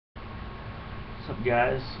What's up,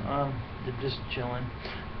 guys? Just chilling.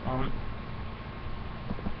 Um,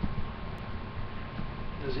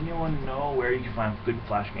 does anyone know where you can find good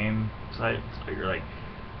flash game sites? Like, you're like,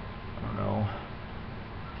 I don't know.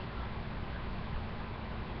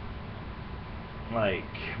 Like,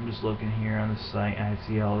 I'm just looking here on the site and I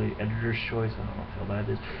see all the editor's choice. I don't know what the hell that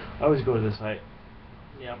is. I always go to the site.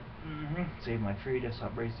 Yep. Save my free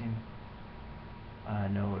desktop racing.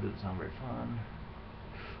 No, it doesn't sound very fun.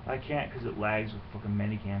 I can't because it lags with fucking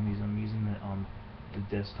Medicam. I'm using the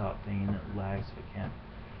desktop thing and it lags, so I can't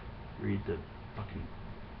read the fucking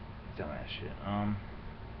dumbass shit.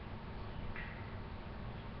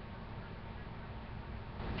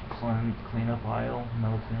 Cleanup aisle,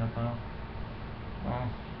 no cleanup aisle. Oh,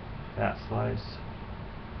 fat slice.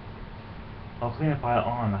 Oh, cleanup aisle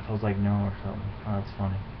on. I was like no or something. Oh, that's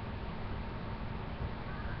funny.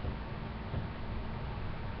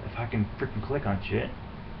 If I can freaking click on shit.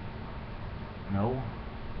 No.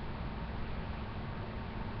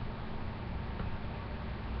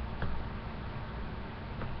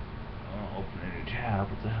 Oh, open a new tab.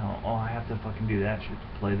 What the hell? Oh, I have to fucking do that shit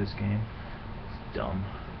to play this game. It's dumb.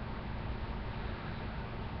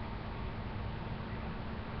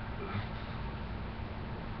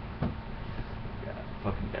 Yeah,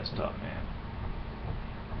 fucking desktop, man.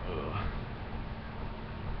 Ugh.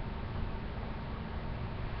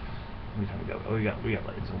 How many time we got? Oh, we got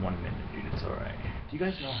like, it's a 1 minute, dude. It's alright. Do you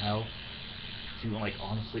guys know how to like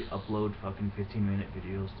honestly upload fucking 15-minute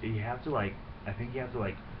videos? Do you have to like? I think you have to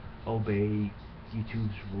like obey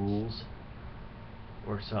YouTube's rules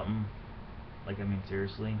or something. Like, I mean,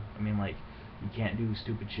 seriously. I mean, like, you can't do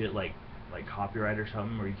stupid shit like copyright or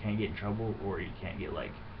something, or you can't get in trouble, or you can't get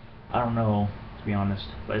like, I don't know, to be honest.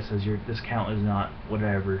 But it says this count is not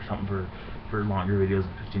whatever, something for longer videos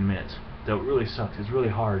than 15 minutes. So it really sucks. It's really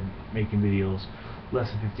hard making videos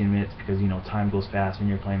less than 15 minutes because, you know, time goes fast when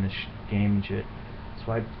you're playing this game and shit.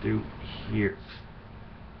 Swipe through here.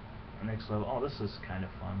 Next level. Oh, this is kind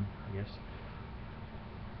of fun, I guess.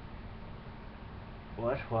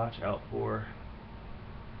 What? Watch out for.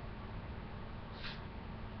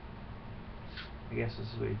 I guess this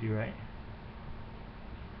is what you do, right?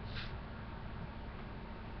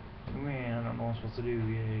 Man, I don't know what I'm supposed to do.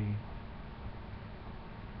 Yay.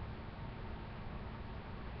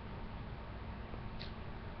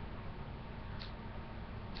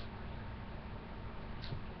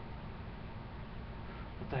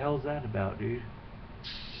 What the hell is that about, dude?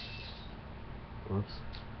 Whoops.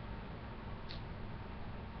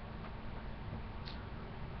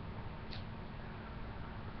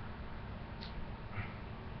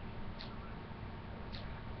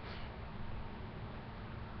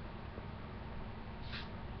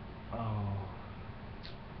 Oh.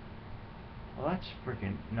 Well, that's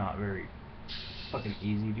freaking not very fucking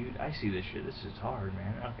easy, dude. I see this shit. This is hard,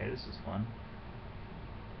 man. Okay, this is fun.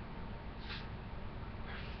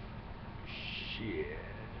 Shit.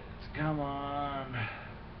 Come on.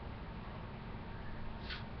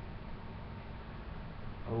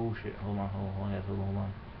 Oh shit. Hold on. Hold on. Hold on. Hold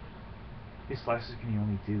on. These slices can you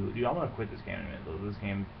only do? Dude, I'm gonna quit this game in a minute, though. This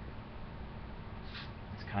game,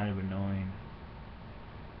 it's kind of annoying.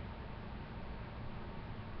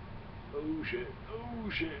 Oh shit. Oh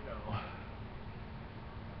shit. No.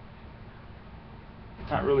 It's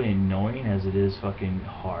not really annoying as it is fucking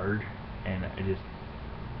hard, and I just.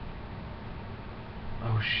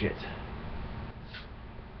 Oh shit.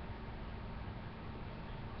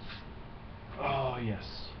 Oh yes.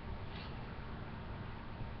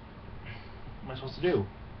 What am I supposed to do?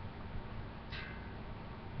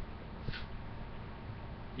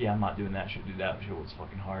 Yeah, I'm not doing that shit, dude. That shit was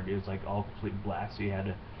fucking hard. It was like all complete black, so you had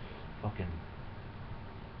to fucking.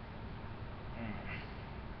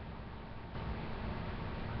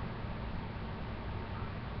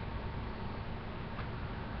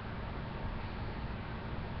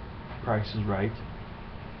 Price is Right.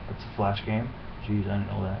 That's a flash game. Jeez, I didn't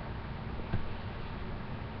know that.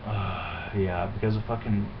 Yeah, because of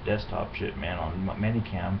fucking desktop shit, man. On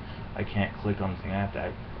Medicam, I can't click on the thing. I have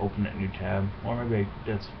to open a new tab. Or maybe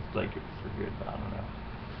that's like it for good, but I don't know.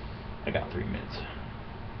 I got 3 minutes.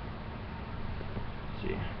 Let's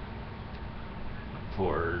see.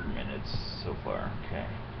 4 minutes so far. Okay.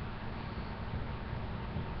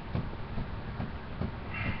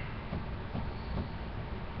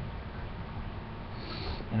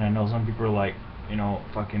 And I know some people are like, you know,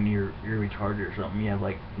 fucking you're retarded or something. You have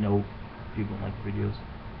like no people in like videos.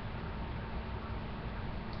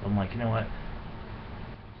 So I'm like, you know what?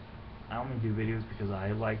 I only do videos because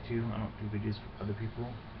I like to. I don't do videos for other people.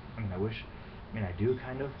 I mean, I do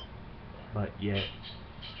kind of, but yet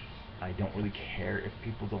I don't really care if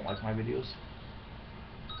people don't like my videos.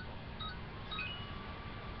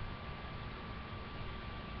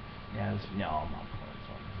 Yeah, no, I'm not playing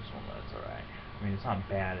this one, but it's alright. I mean, it's not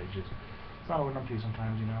bad, it's not what I'm up to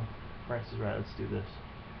sometimes, you know? Price is right, let's do this.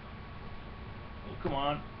 Oh, come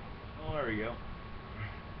on. Oh, there we go.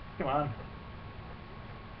 Come on.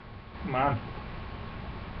 Come on.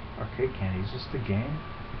 Arcade candy, is this the game?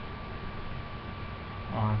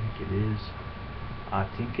 Oh, I think it is. I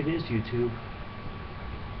think it is YouTube.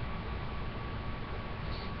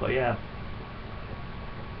 But yeah.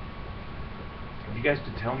 If you guys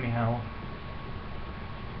could tell me how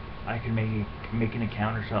I can make an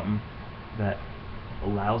account or something that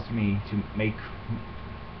allows me to make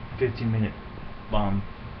 15-minute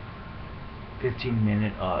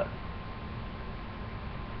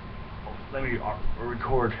let me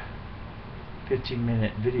record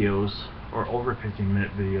 15-minute videos or over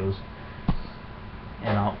 15-minute videos,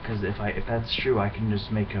 and because if that's true, I can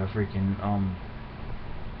just make a freaking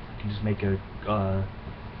I can just make a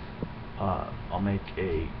I'll make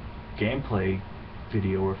a gameplay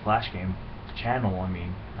video or flash game channel. I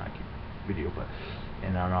mean, not video, but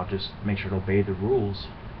and then I'll just make sure to obey the rules,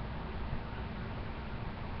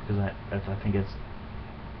 because I think it's.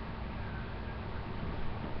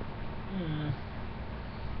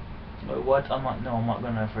 Wait, what? I'm not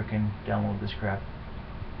gonna freaking download this crap.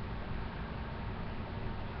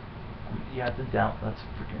 You have to that's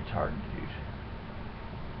freaking retarded, dude.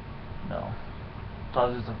 No. I thought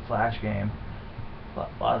it was a flash game. But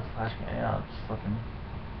it's a flash game. Yeah, it's fucking.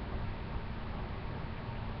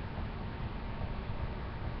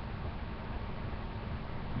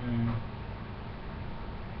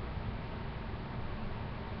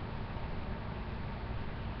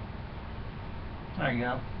 There you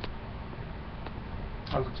go.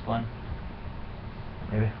 That looks fun.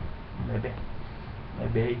 Maybe.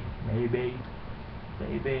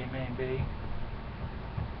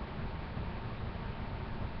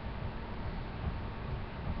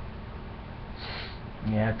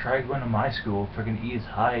 Yeah, try going to my school. Freaking E is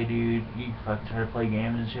high, dude. You fucking try to play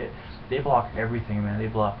games and shit. They block everything, man. They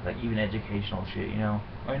block, like, even educational shit, you know?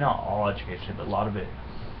 I mean, not all education shit, but a lot of it.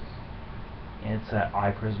 And it's that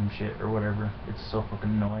iPrism shit or whatever. It's so fucking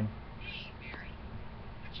annoying.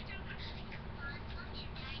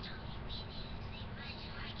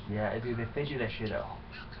 Yeah, dude, if they do that shit at home.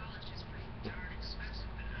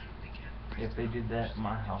 If they did that at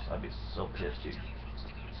my house, I'd be so pissed, dude.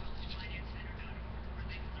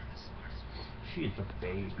 She is a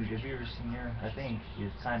babe, dude. Have you ever seen her? I think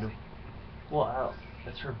she's kind of. Well,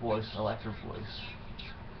 that's her voice. I like her voice.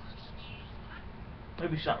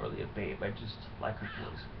 Maybe she's not really a babe. I just like her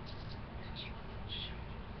voice.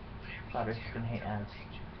 God, I fucking hate ads.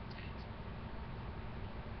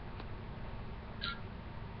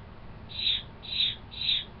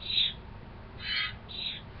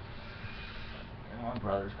 My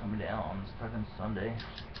brother's coming down on this fucking Sunday.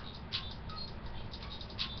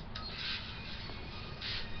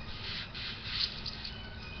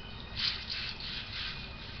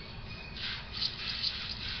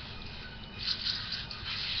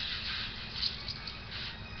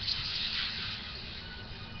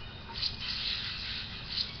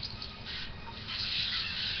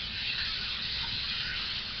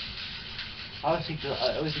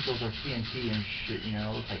 I always think those are TNT and shit, you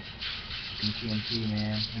know, it's like TNT,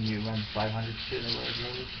 man, and you run 500 shit or whatever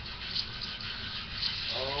it is.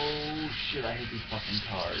 Oh shit, I hate these fucking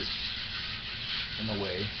cars. In the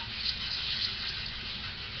way.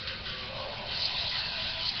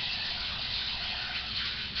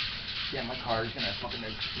 Yeah, my car is gonna fucking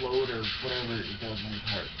explode or whatever it does in my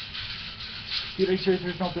car. Dude, are you serious?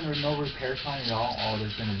 There's no repair sign at all? Oh,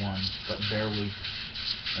 there's been one, but barely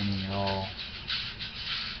any at all.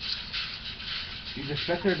 You'd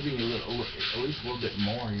expect there to be at least a little bit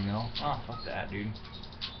more, you know? Ah, fuck that, dude.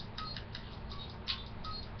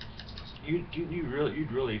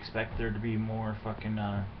 You'd really expect there to be more fucking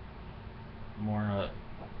more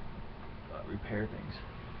repair things.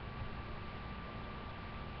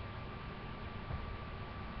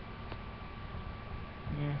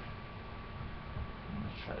 Yeah.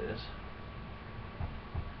 Let's try this.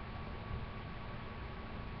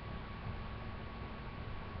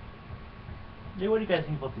 Yeah, what do you guys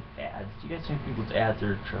think about the ads? Do you guys think people's ads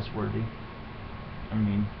are trustworthy? I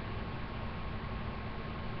mean,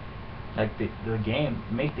 like the game,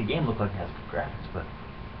 make the game look like it has good graphics, but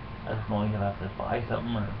I don't know, you have to buy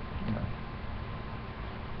something or, you know.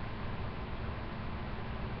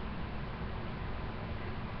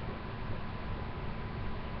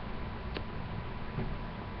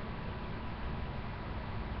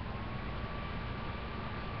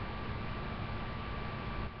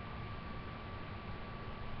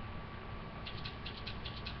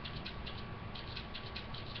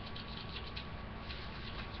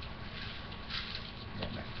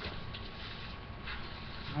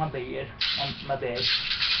 My bad. My bad.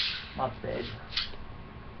 My bad.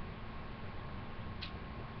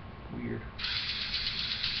 Weird.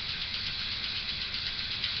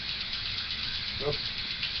 Oops.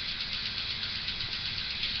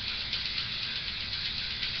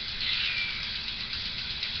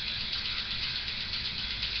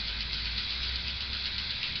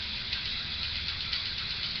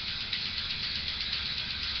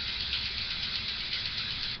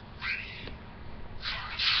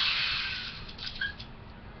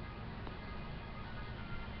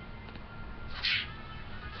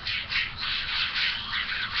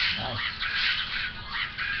 Nice.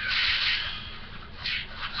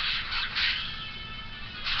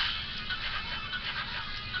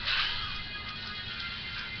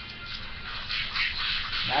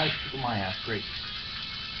 Now he's kicking my ass. Great.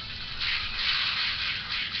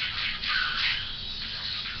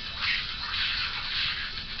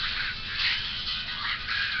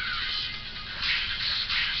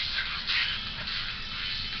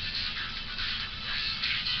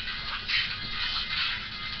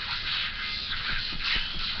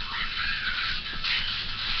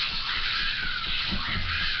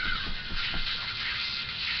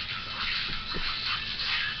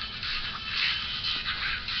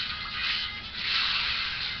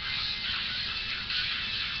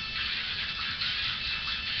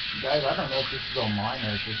 Guys, I don't know if this is online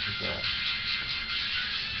or if this is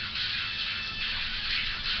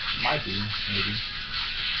might be, maybe.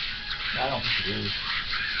 I don't think it is.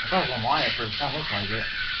 I thought it was online at first, it kind of looked like it.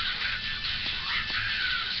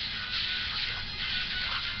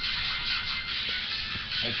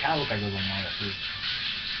 It kind of looked like it was online at first.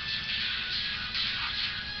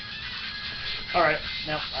 Alright,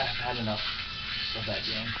 now I have had enough of that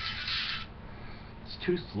game. It's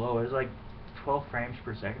too slow. It's like 12 frames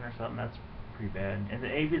per second or something. That's pretty bad. And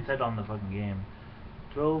it even said on the fucking game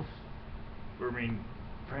 12, frames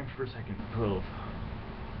per second. 12.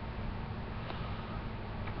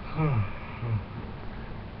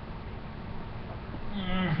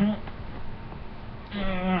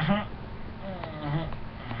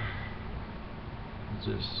 What's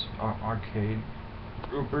this? Arcade.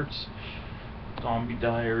 Rupert's Zombie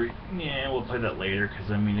Diary. Yeah, we'll play that later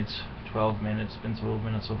because I mean it's 12 minutes. It's been 12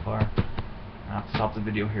 minutes so far. I'll have to stop the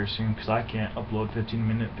video here soon because I can't upload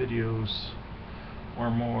 15-minute videos or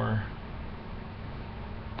more.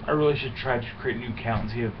 I really should try to create a new account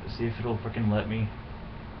and see if it'll freaking let me.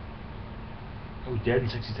 Oh, dead in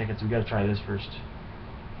 60 seconds. We gotta try this first.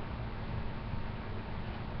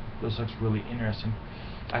 This looks really interesting.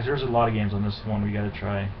 Actually, there's a lot of games on this one we gotta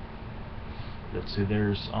try. Let's see.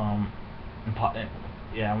 There's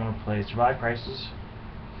yeah, I want to play Survive Crisis.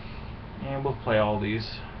 And we'll play all these.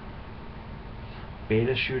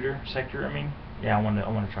 Beta shooter sector. I mean, yeah, I want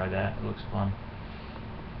to try that. It looks fun.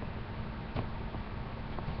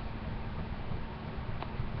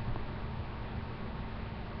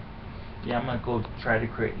 Yeah, I'm gonna go try to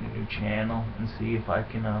create a new channel and see if I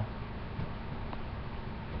can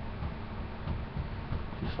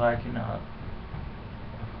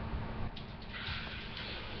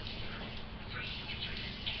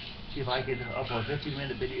see if I can upload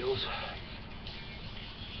 15-minute videos.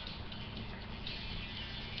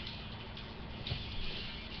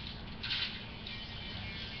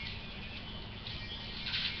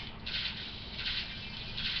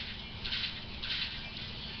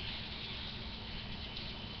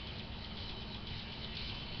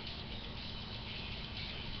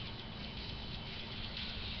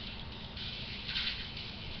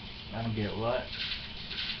 I don't get what.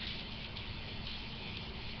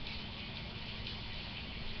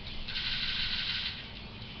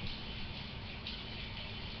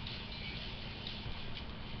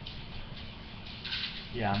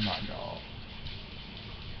 Yeah, I'm not dog.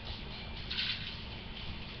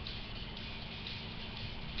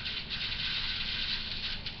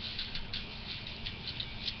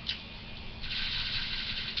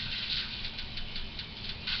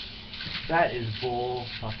 That is bull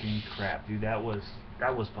fucking crap, dude. That was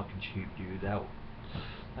fucking cheap, dude.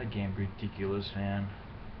 That game ridiculous, man.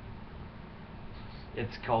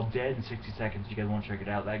 It's called Dead in 60 Seconds. You guys want to check it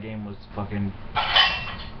out? That game was fucking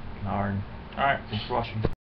hard. Alright, thanks for watching.